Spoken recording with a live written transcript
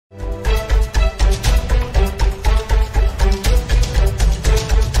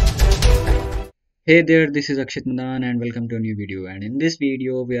Hey there, this is Akshit Madan and welcome to a new video. And in this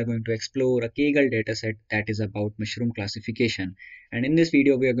video, we are going to explore a Kaggle dataset that is about mushroom classification. And in this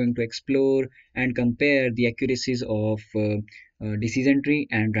video, we are going to explore and compare the accuracies of decision tree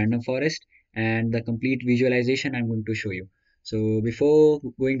and random forest and the complete visualization I'm going to show you. So before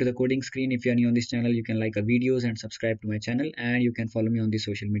going to the coding screen, if you are new on this channel, you can like our videos and subscribe to my channel, and you can follow me on the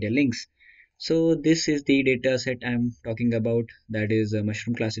social media links. So this is the data set I'm talking about, that is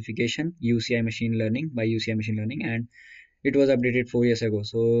mushroom classification UCI machine learning by UCI machine learning, and it was updated 4 years ago.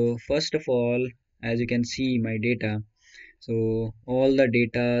 So first of all, as you can see my data, so all the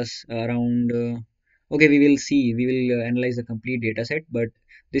datas around okay, we will analyze the complete data set, but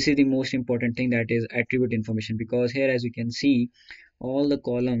this is the most important thing, that is attribute information, because here as you can see all the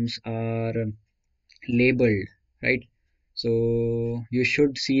columns are labeled, right? So you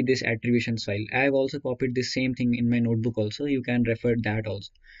should see this attributions file. I have also copied this same thing in my notebook also, you can refer that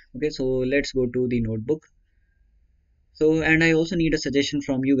also. Okay, so let's go to the notebook. So, and I also need a suggestion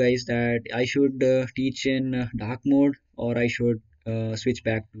from you guys, that I should teach in dark mode, or I should switch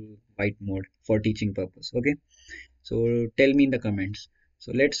back to white mode for teaching purpose. Okay, so tell me in the comments.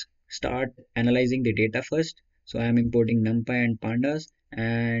 So let's start analyzing the data first. So I am importing NumPy and pandas,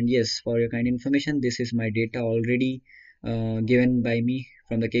 and yes, for your kind information, this is my data already given by me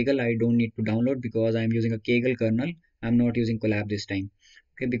from the Kaggle. I don't need to download because I am using a Kaggle kernel. I'm not using Colab this time.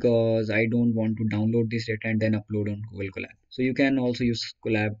 Okay, because I don't want to download this data and then upload on Google Colab. So you can also use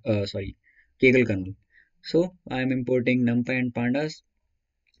Kaggle kernel. So I am importing NumPy and pandas,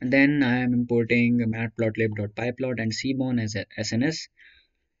 then I am importing matplotlib.pyplot and cbon as a SNS,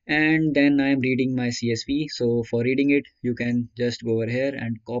 and then I am reading my CSV. So for reading it, you can just go over here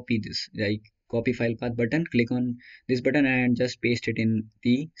and copy this, like copy file path button, click on this button and just paste it in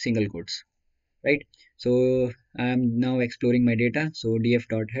the single quotes, right? So I am now exploring my data. So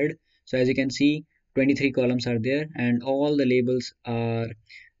df.head. So as you can see, 23 columns are there, and all the labels are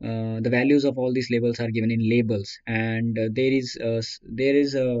the values of all these labels are given in labels, and there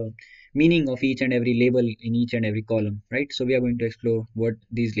is a meaning of each and every label in each and every column, right? So we are going to explore what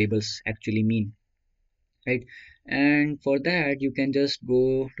these labels actually mean, right? And for that, you can just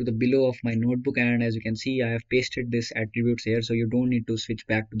go to the below of my notebook, and as you can see, I have pasted this attributes here, so you don't need to switch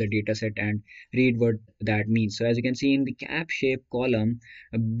back to the data set and read what that means. So as you can see in the cap shape column,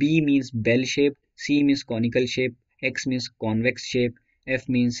 B means bell shape, C means conical shape, X means convex shape, F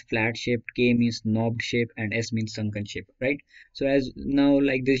means flat shape, K means knobbed shape, and S means sunken shape, right? So as now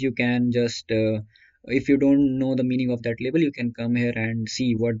like this, you can just if you don't know the meaning of that label, you can come here and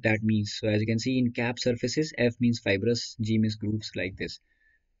see what that means. So as you can see in cap surfaces, F means fibrous, G means grooves, like this.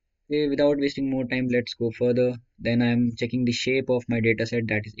 Okay, without wasting more time, let's go further. Then I'm checking the shape of my data set,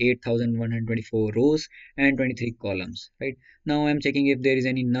 that is 8124 rows and 23 columns, right? Now I'm checking if there is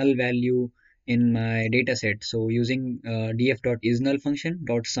any null value in my data set. So using df.isNull function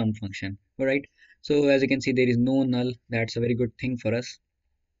dot sum function, all right? So as you can see, there is no null. That's a very good thing for us.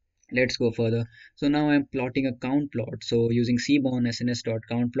 Let's go further. So now I'm plotting a count plot. So using cbon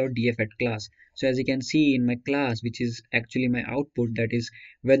sns.count plot df at class. So as you can see in my class, which is actually my output, that is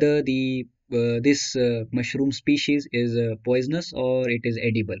whether the this mushroom species is poisonous or it is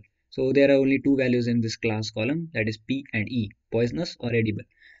edible. So there are only two values in this class column, that is p and e, poisonous or edible.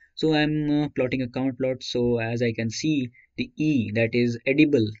 So I'm plotting a count plot. So as I can see, the e, that is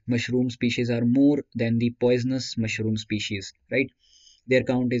edible mushroom species, are more than the poisonous mushroom species, right? Their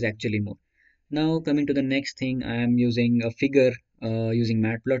count is actually more. Now coming to the next thing, I am using a figure using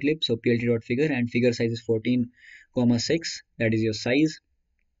matplotlib. So plt.figure, and figure size is 14,6, that is your size.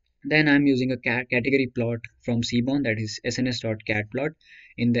 Then I'm using a category plot from cbon, that is sns.catplot.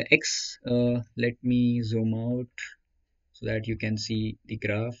 In the x, let me zoom out so that you can see the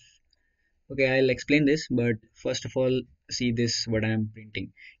graph. Okay, I'll explain this, but first of all, see this what I am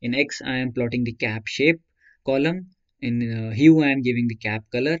printing. In X, I am plotting the cap shape column. In hue, I am giving the cap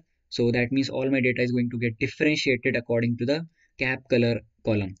color. So that means all my data is going to get differentiated according to the cap color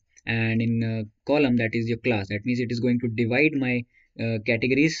column. And in column, that is your class. That means it is going to divide my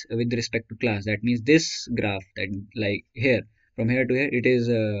categories with respect to class. That means this graph, that like here, from here to here, it is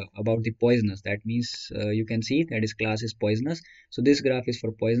about the poisonous. That means you can see that is class is poisonous. So this graph is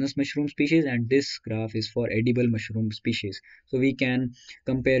for poisonous mushroom species, and this graph is for edible mushroom species. So we can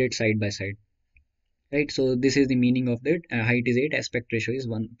compare it side by side, right? So this is the meaning of that. Height is 8, aspect ratio is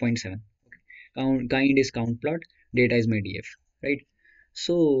 1.7. Kind is count plot, data is my df, right?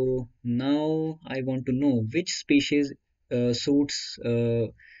 So now I want to know which species suits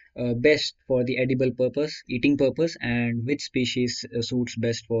best for the edible purpose, eating purpose, and which species suits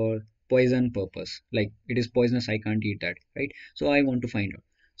best for poison purpose. Like it is poisonous, I can't eat that, right? So I want to find out.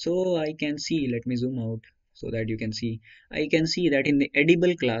 So I can see, let me zoom out so that you can see. I can see that in the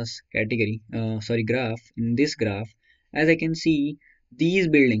edible class category, sorry, graph, in this graph, as I can see, these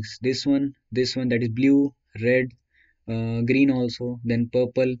buildings, this one that is blue, red, green also, then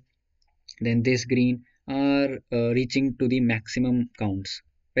purple, then this green, are reaching to the maximum counts,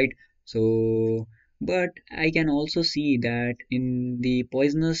 right? So but I can also see that in the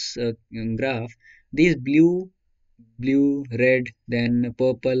poisonous graph, these blue, red, then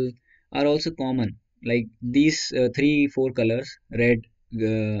purple are also common. Like these three, four colors, red,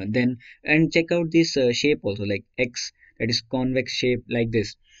 then, and check out this shape also, like X, that is convex shape like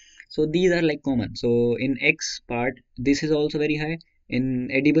this. So these are like common. So in X part, this is also very high. In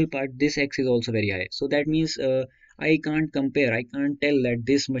edible part, this X is also very high. So that means I can't compare. I can't tell that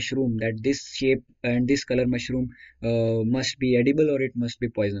this mushroom, that this shape and this color mushroom must be edible or it must be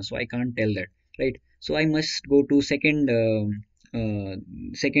poisonous. So I can't tell that, right? So I must go to second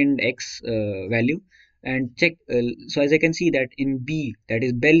X value and check. So as I can see that in B, that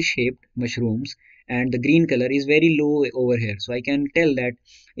is bell-shaped mushrooms, and the green color is very low over here. So I can tell that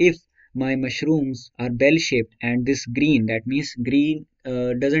if my mushrooms are bell-shaped and this green, that means green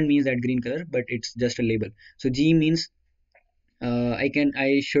doesn't mean that green color, but it's just a label. So G means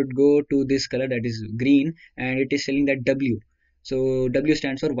I should go to this color that is green, and it is telling that W. So W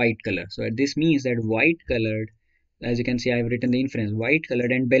stands for white color. So this means that white colored, as you can see, I have written the inference, white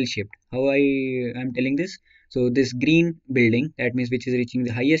colored and bell shaped. How I am telling this? So this green building, that means which is reaching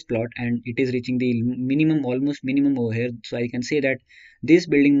the highest plot and it is reaching the minimum, almost minimum over here. So I can say that this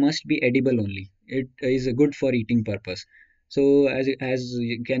building must be edible only. It is good for eating purpose. So as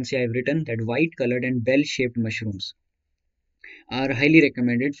you can see, I have written that white colored and bell shaped mushrooms are highly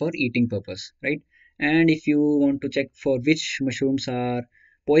recommended for eating purpose, right? And if you want to check for which mushrooms are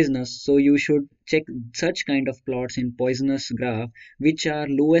poisonous, so you should check such kind of plots in poisonous graph which are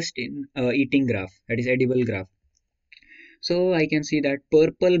lowest in eating graph, that is edible graph. So I can see that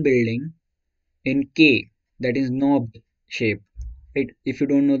purple building in K, that is knobbed shape, right? If you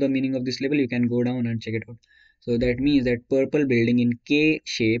don't know the meaning of this label, you can go down and check it out. So that means that purple building in K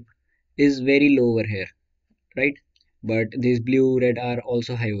shape is very low over here, right? But these blue, red are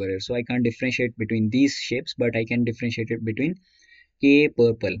also high over here. So I can't differentiate between these shapes, but I can differentiate it between K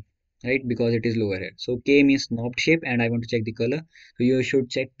purple, right? Because it is lower here. So K means knobbed shape and I want to check the color. So you should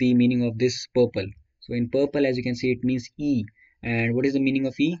check the meaning of this purple. So in purple, as you can see, it means E. And what is the meaning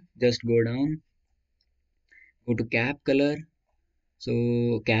of E? Just go down, go to cap color.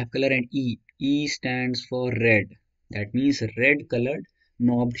 So cap color and E. E stands for red. That means red colored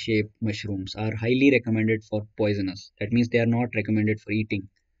knobbed shaped mushrooms are highly recommended for poisonous. That means they are not recommended for eating.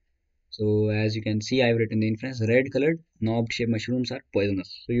 So as you can see, I've written the inference, red colored knobbed shaped mushrooms are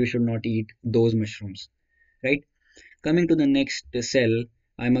poisonous. So you should not eat those mushrooms, right? Coming to the next cell,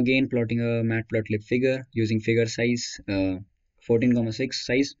 I'm again plotting a matplotlib figure using figure size 14,6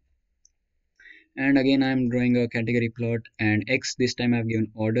 size, and again I'm drawing a category plot, and X this time I've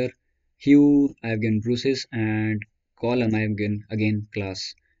given order, hue I've given bruises, and column I've given again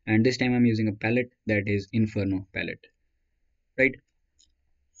class, and this time I'm using a palette, that is Inferno palette, right?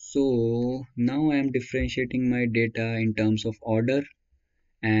 So now I am differentiating my data in terms of order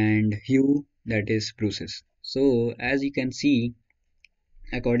and hue, that is bruises. So as you can see,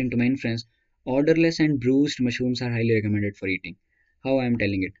 according to my inference, orderless and bruised mushrooms are highly recommended for eating. How I am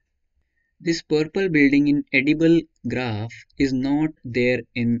telling it? This purple building in edible graph is not there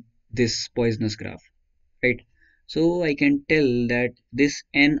in this poisonous graph, right? So I can tell that this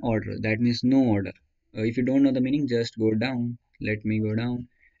n order, that means no order. If you don't know the meaning, just go down. Let me go down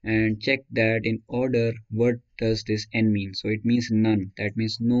and check that in order, what does this n mean? So it means none, that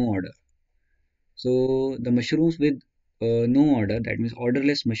means no order. So the mushrooms with no order, that means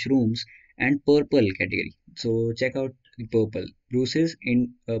orderless mushrooms, and purple category. So check out the purple. Bruises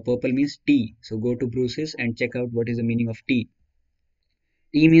in purple means T. So go to bruises and check out what is the meaning of T.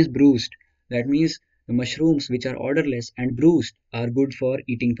 T means bruised. That means the mushrooms which are orderless and bruised are good for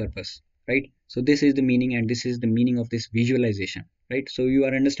eating purpose, right? So this is the meaning, and this is the meaning of this visualization, right? So you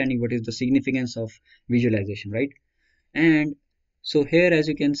are understanding what is the significance of visualization, right? And so here, as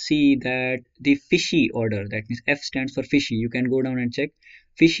you can see, that the fishy order, that means F stands for fishy, you can go down and check.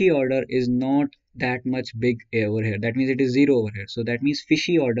 Fishy order is not that much big over here, that means it is zero over here. So that means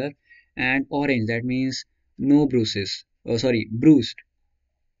fishy order, and orange, that means no bruises, oh sorry, bruised.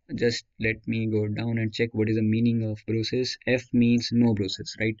 Just let me go down and check what is the meaning of bruises. F means no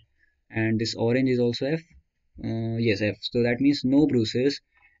bruises, right? And this orange is also F. Yes, F. So that means no bruises,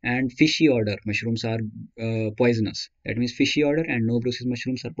 and fishy order mushrooms are poisonous. That means fishy order and no bruises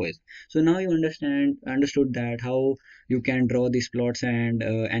mushrooms are poison. So now you understood that how you can draw these plots and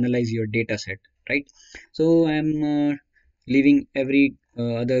analyze your data set, right? So I'm leaving every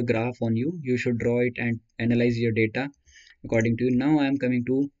other graph on you. You should draw it and analyze your data according to you. Now I am coming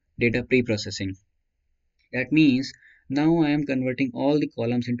to data pre-processing. That means now I am converting all the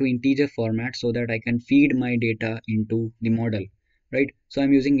columns into integer format so that I can feed my data into the model, right? So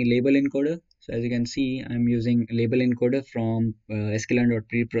I'm using a label encoder. So as you can see, I'm using a label encoder from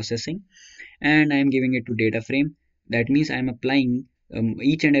sklearn.preprocessing, and I am giving it to data frame. That means I am applying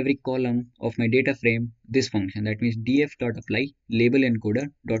each and every column of my data frame this function. That means df.apply label encoder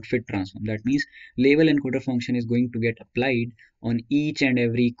dot fit transform. That means label encoder function is going to get applied on each and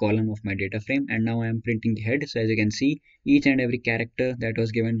every column of my data frame. And now I am printing the head. So as you can see, each and every character that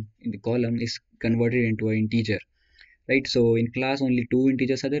was given in the column is converted into an integer, right? So in class only two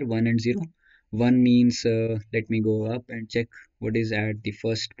integers are there, 1 and 0. 1 means let me go up and check what is at the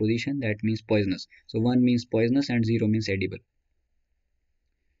first position. That means poisonous. So 1 means poisonous and 0 means edible.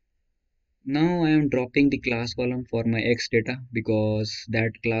 Now I am dropping the class column for my x data because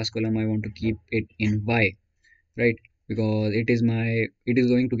that class column I want to keep it in y, right? Because it is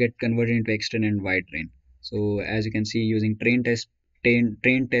going to get converted into x train and y train. So as you can see, using train test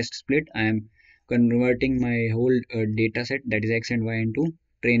split, I am converting my whole data set, that is x and y, into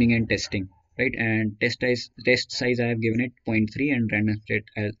training and testing, right? And test size I have given it 0.3 and random state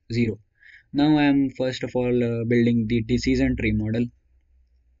as 0. Now I am first of all building the decision tree model.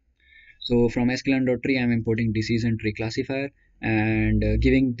 So from sklearn.tree, I'm importing decision tree classifier and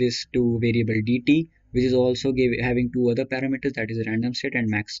giving this to variable dt, which is also having two other parameters, that is random state and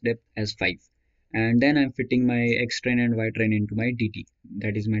max depth as 5. And then I'm fitting my x train and y train into my dt,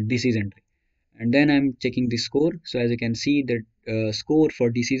 that is my decision tree. And then I'm checking the score. So as you can see, the score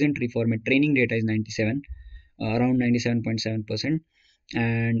for decision tree for my training data is 97, around 97.7%.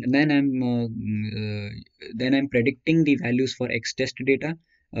 And then I'm predicting the values for x test data,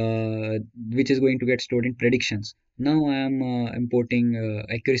 which is going to get stored in predictions. Now I am importing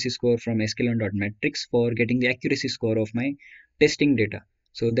accuracy score from sklearn.metrics for getting the accuracy score of my testing data.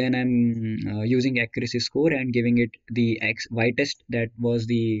 So then I'm using accuracy score and giving it the y test, that were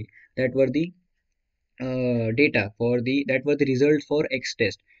the data for the that were the result for x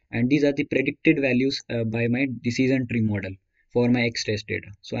test, and these are the predicted values by my decision tree model for my x test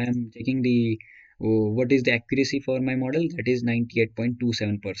data. So I am checking the what is the accuracy for my model, that is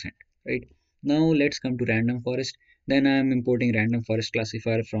 98.27%, right? Now let's come to random forest. Then I am importing random forest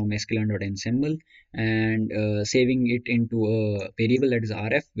classifier from sklearn.ensemble and saving it into a variable, that is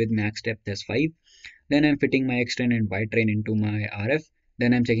rf, with max depth as 5. Then I'm fitting my x train and y train into my rf.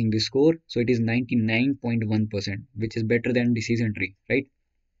 Then I'm checking the score. So it is 99.1%, which is better than decision tree, right?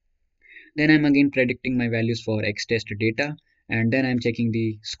 Then I'm again predicting my values for x test data, and then I'm checking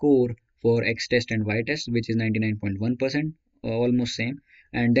the score for x test and y test, which is 99.1%, almost same.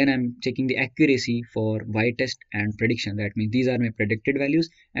 And then I'm checking the accuracy for y test and prediction. That means these are my predicted values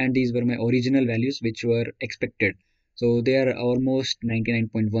and these were my original values which were expected. So they are almost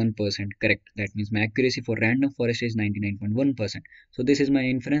 99.1% correct. That means my accuracy for random forest is 99.1%. So this is my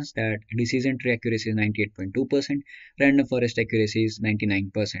inference that decision tree accuracy is 98.2%, random forest accuracy is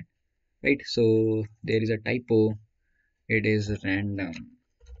 99%. Right? So there is a typo. It is random,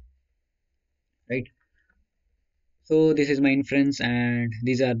 right? So this is my inference and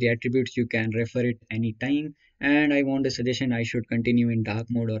these are the attributes. You can refer it anytime. And I want a suggestion, I should continue in dark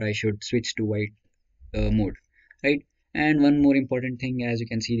mode or I should switch to white mode, right? And one more important thing, as you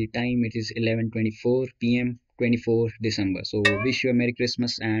can see the time, it is 11:24 p.m. 24 December. So wish you a Merry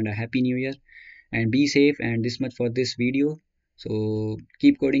Christmas and a Happy New Year, and be safe. And this much for this video. So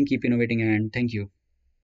keep coding, keep innovating, and thank you.